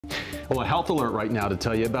Well, a health alert right now to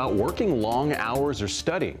tell you about working long hours or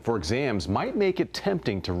studying for exams might make it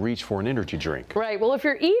tempting to reach for an energy drink. Right. Well, if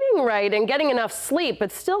you're eating right and getting enough sleep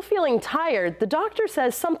but still feeling tired, the doctor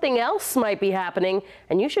says something else might be happening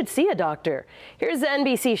and you should see a doctor. Here's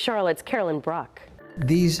NBC Charlotte's Carolyn Brock.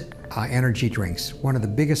 These energy drinks, one of the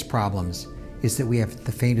biggest problems is that we have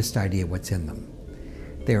the faintest idea what's in them.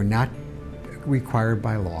 They are not required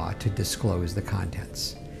by law to disclose the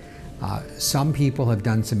contents. Some people have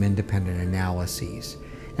done some independent analyses,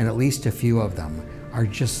 and at least a few of them are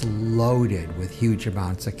just loaded with huge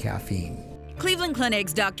amounts of caffeine. Cleveland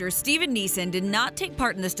Clinic's Dr. Stephen Nissen did not take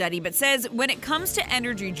part in the study, but says when it comes to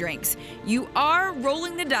energy drinks, you are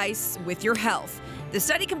rolling the dice with your health. The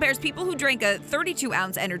study compares people who drank a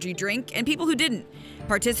 32-ounce energy drink and people who didn't.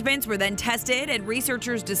 Participants were then tested, and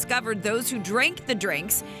researchers discovered those who drank the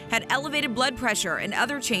drinks had elevated blood pressure and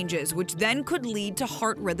other changes, which then could lead to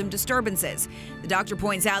heart rhythm disturbances. The doctor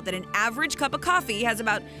points out that an average cup of coffee has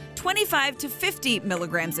about 25 to 50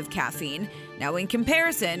 milligrams of caffeine. Now, in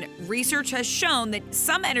comparison, research has shown that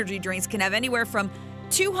some energy drinks can have anywhere from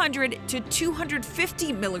 200 to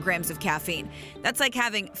 250 milligrams of caffeine. That's like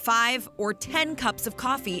having 5 or 10 cups of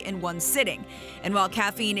coffee in one sitting. And while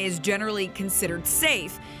caffeine is generally considered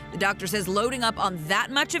safe, the doctor says loading up on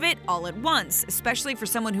that much of it all at once, especially for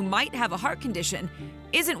someone who might have a heart condition,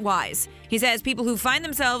 isn't wise. He says people who find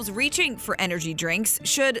themselves reaching for energy drinks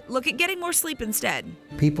should look at getting more sleep instead.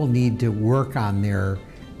 People need to work on their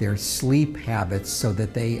sleep habits so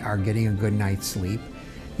that they are getting a good night's sleep.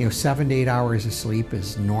 7 to 8 hours of sleep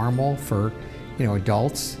is normal for,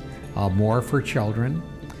 adults, more for children.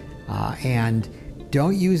 And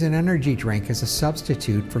don't use an energy drink as a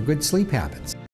substitute for good sleep habits.